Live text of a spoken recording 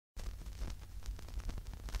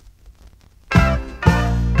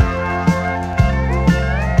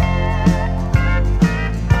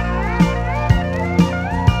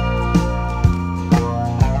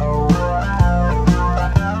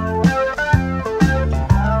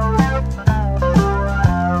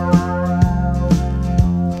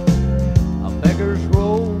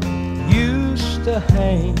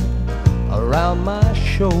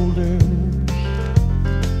shoulders,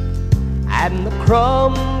 and the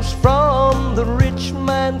crumbs from the rich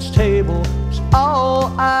man's table was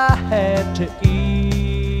all I had to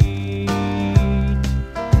eat.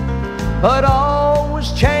 But all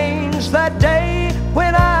was changed that day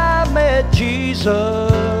when I met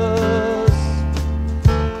Jesus,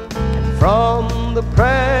 and from the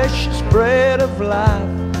precious bread of life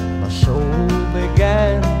my soul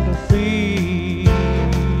began to feast.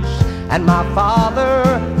 And my Father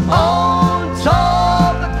owns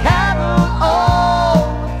all the cattle on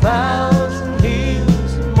 1,000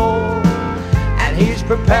 hills and more, and He's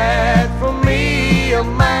prepared for me a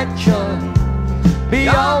mansion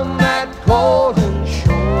beyond that golden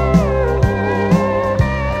shore.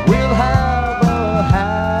 We'll have a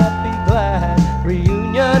happy, glad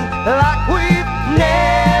reunion like we've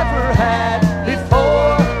never had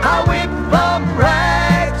before. I went from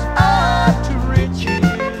rags up to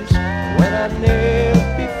riches when I knelt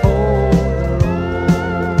before the Lord.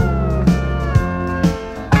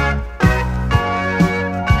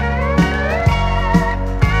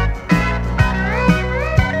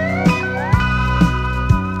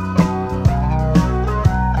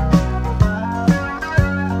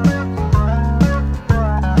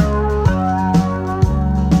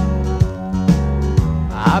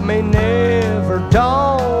 I may never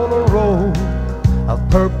don a robe of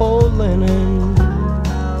purple linen,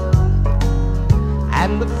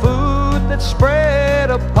 and the food that's spread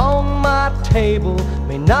upon my table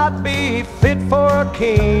may not be fit for a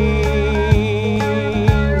king,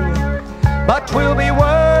 but 'twill be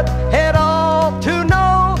worth it all to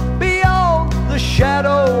know beyond the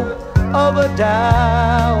shadow of a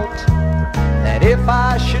doubt that if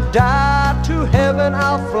I should die to heaven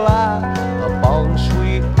I'll fly